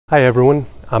Hi everyone,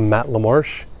 I'm Matt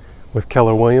LaMarche with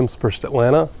Keller Williams First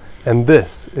Atlanta, and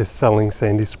this is Selling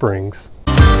Sandy Springs.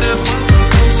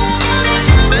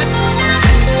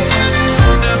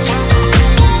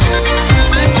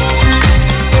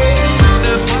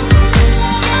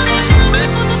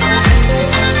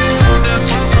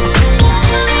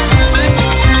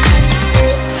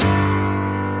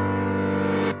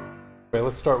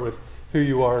 Let's start with who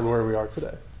you are and where we are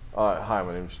today. Hi,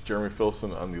 my name is Jeremy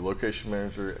Filson. I'm the location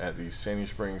manager at the Sandy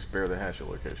Springs Bear the Hatchet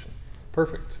location.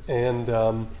 Perfect.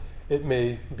 And it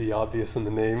may be obvious in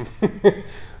the name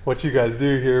what you guys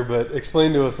do here, but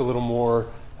explain to us a little more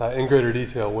in greater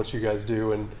detail what you guys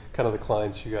do and kind of the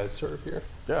clients you guys serve here.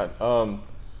 Yeah,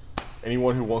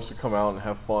 anyone who wants to come out and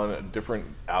have fun, a different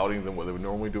outing than what they would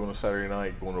normally do on a Saturday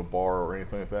night, going to a bar or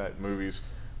anything like that, movies,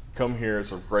 come here.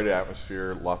 It's a great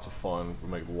atmosphere, lots of fun. We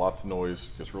make lots of noise,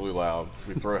 it gets really loud.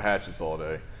 We throw hatchets all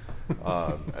day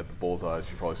at the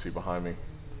bullseyes you probably see behind me.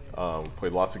 We play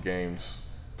lots of games,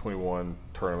 21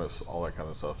 tournaments, all that kind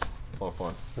of stuff. It's a lot of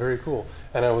fun. Very cool.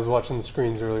 And I was watching the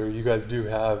screens earlier. You guys do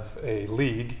have a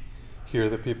league here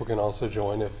that people can also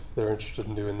join if they're interested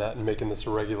in doing that and making this a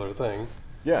regular thing.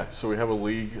 Yeah, so we have a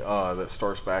league that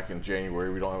starts back in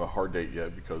January. We don't have a hard date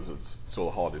yet because it's still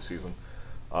the holiday season.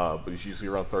 But it's usually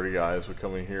around 30 guys. We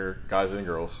come in here, guys and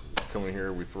girls, come in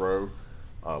here, we throw,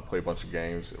 play a bunch of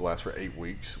games. It lasts for 8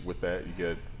 weeks. With that, you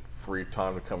get free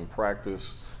time to come and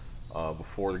practice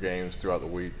before the games, throughout the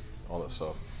week, all that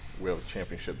stuff. We have a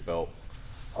championship belt.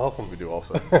 Awesome. We do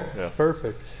also. Yeah.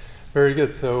 Perfect. Very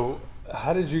good. So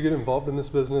how did you get involved in this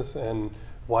business, and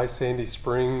why Sandy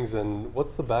Springs, and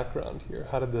what's the background here?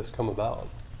 How did this come about?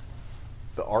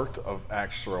 The art of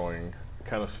axe throwing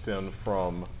kind of stemmed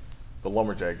from the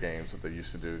lumberjack games that they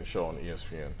used to do and show on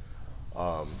ESPN.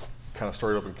 Kind of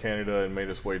started up in Canada and made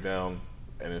its way down,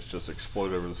 and it's just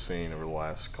exploded over the scene over the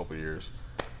last couple of years.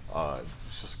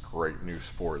 It's just a great new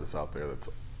sport that's out there that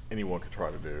anyone could try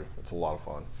to do. It's a lot of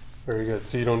fun. Very good.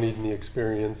 So you don't need any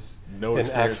experience. No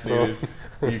experience needed.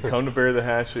 You come to Bear the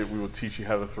Hatchet, we will teach you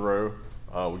how to throw.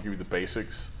 We'll give you the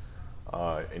basics,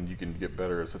 and you can get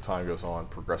better as the time goes on,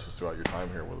 progresses throughout your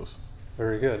time here with us.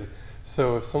 Very good.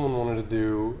 So if someone wanted to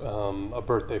do a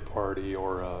birthday party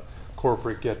or a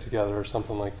corporate get-together or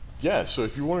something like that. Yeah, so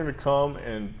if you wanted to come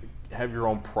and have your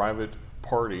own private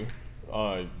party,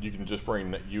 you can just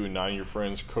bring you and 9 of your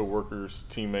friends, co-workers,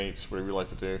 teammates, whatever you like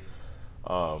to do.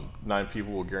 9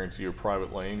 people will guarantee you a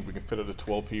private lane. We can fit up to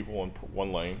 12 people in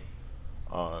one lane,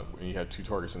 and you have 2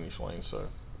 targets in each lane, so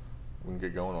we can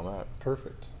get going on that.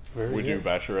 Perfect. Very good. We do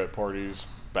bachelorette parties,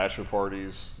 bachelor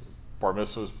parties, bar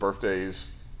mitzvahs,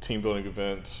 birthdays, team building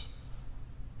events,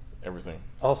 everything.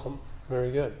 Awesome.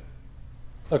 Very good.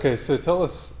 Okay, so tell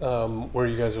us where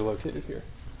you guys are located here.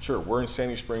 Sure. We're in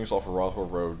Sandy Springs off of Roswell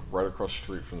Road, right across the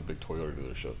street from the big Toyota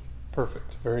dealership.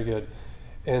 Perfect. Very good.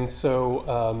 And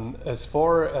so as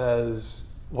far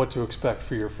as what to expect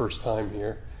for your first time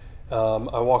here,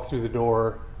 I walk through the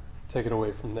door, take it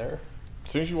away from there.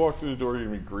 As soon as you walk through the door, you're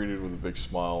going to be greeted with a big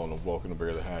smile and a welcome to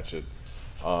Bear the Hatchet.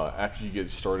 After you get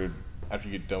started, after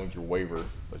you get done with your waiver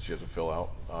that you have to fill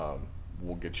out,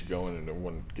 we'll get you going, and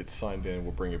everyone gets signed in.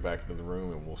 We'll bring you back into the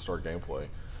room, and we'll start gameplay.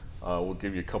 We'll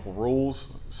give you a couple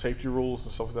rules, safety rules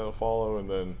and stuff like that to follow, and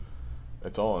then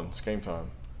it's on. It's game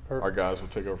time. Perfect. Our guys will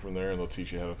take over from there, and they'll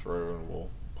teach you how to throw, and we'll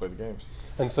play the games.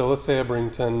 And so let's say I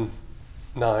bring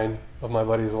 9 of my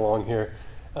buddies along here.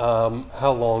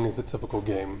 How long is a typical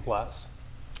game last?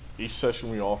 Each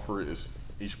session we offer is,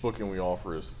 each booking we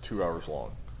offer is 2 hours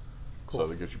long. Cool. So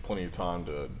that gives you plenty of time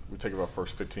we take about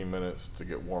first 15 minutes to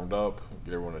get warmed up,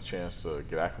 get everyone a chance to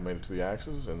get acclimated to the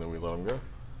axes, and then we let them go.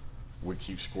 We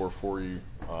keep score for you.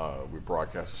 We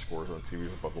broadcast the scores on TV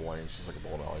above the lanes, just like a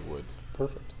bowling alley would.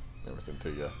 Perfect. Everything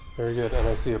to you. Very good. And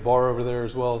I see a bar over there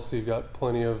as well, so you've got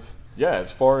plenty of... Yeah,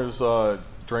 as far as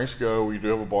drinks go, we do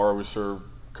have a bar. We serve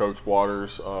Coke,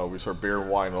 waters. We serve beer and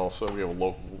wine also. We have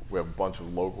a bunch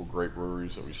of local great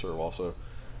breweries that we serve also.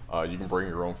 You can bring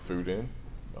your own food in.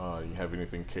 You can have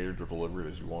anything catered or delivered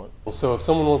as you want. So if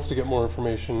someone wants to get more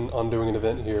information on doing an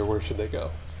event here, where should they go?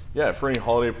 Yeah, for any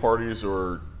holiday parties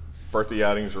or birthday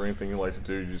outings or anything you like to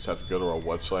do, you just have to go to our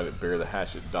website at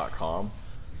bearthehatchet.com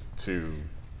to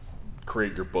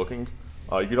create your booking.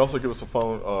 You can also give us a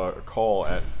call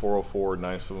at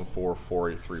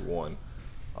 404-974-4831.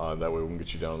 That way we can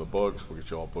get you down on the books, we'll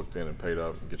get you all booked in and paid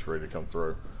up and get you ready to come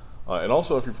through. And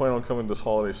also, if you're planning on coming this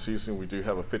holiday season, we do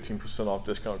have a 15% off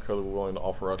discount code that we're willing to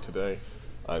offer out today.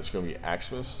 It's going to be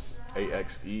AXEMAS,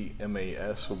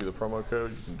 AXEMAS will be the promo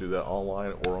code. You can do that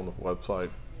online or on the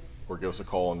website, or give us a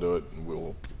call and do it, and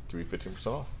we'll give you 15%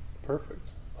 off.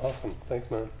 Perfect. Awesome.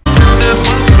 Thanks, man.